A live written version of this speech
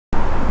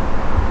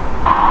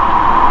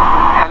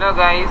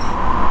guys,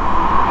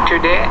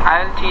 today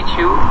I'll teach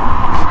you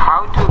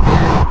how to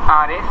build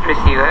RF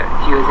receiver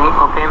using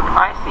OP APM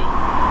IC.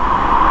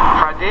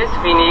 For this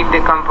we need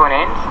the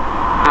components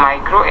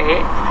micro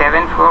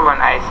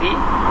A741 IC,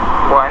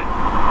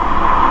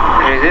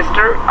 1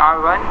 resistor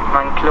R1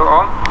 1 kilo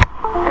ohm,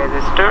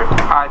 resistor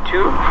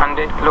R2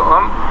 100 kilo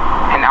ohm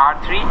and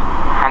R3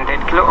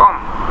 100 kilo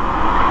ohm,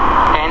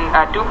 and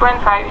a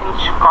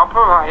 2.5-inch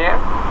copper wire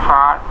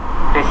for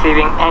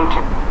receiving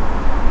antenna.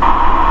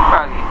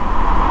 Okay,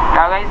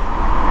 now guys,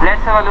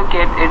 let's have a look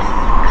at its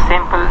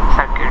simple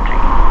circuitry.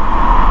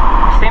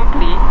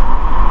 Simply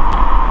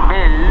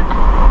build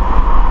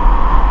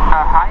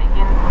a high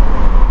gain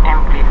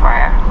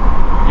amplifier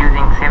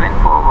using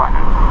 741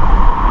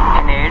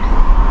 in its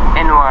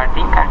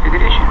inverting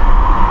configuration.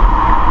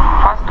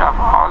 First of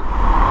all,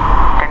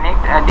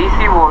 connect a DC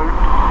volt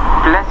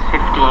plus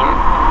 15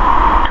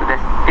 to the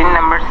pin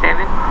number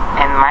 7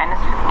 and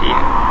minus 15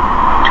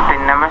 to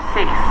pin number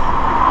 6.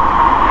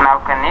 Now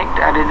connect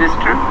a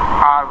resistor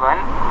R1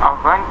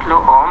 of 1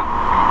 kilo ohm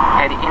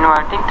at the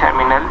inverting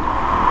terminal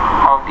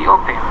of the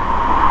OP amp,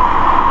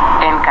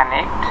 and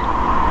connect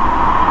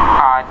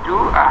R2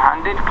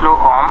 100 kilo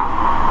ohm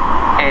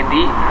at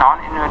the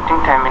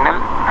non-inverting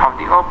terminal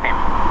of the OP amp,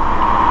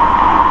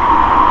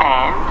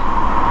 and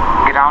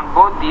ground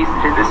both these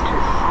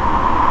resistors.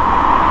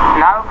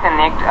 Now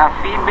connect a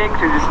feedback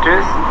resistor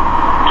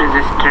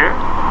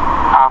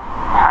of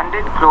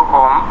 100 kilo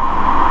ohm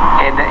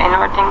at the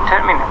inverting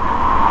terminal.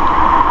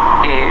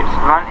 Its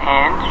one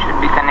end should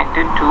be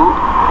connected to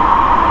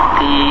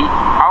the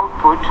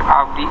output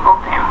of the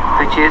OP amp,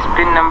 which is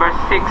pin number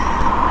 6.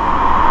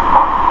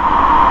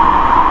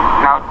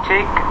 Now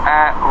take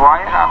a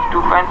wire of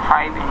 2.5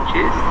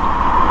 inches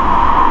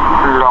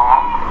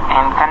long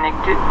and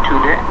connect it to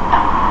the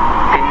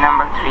pin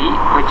number 3,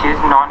 which is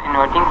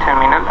non-inverting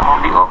terminal of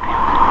the OP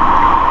amp,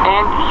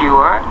 and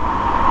your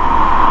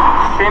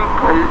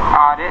simple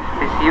RF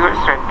receiver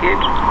circuit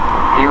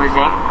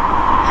using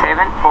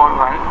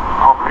 741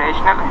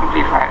 operational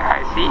amplifier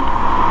IC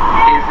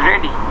is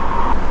ready.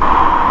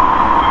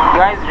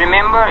 Guys,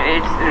 remember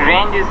its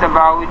range is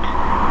about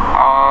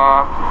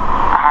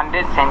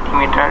 100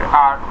 centimeter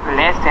or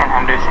less than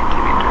 100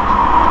 centimeters.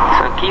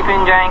 So keep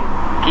enjoying,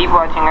 keep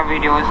watching our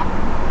videos.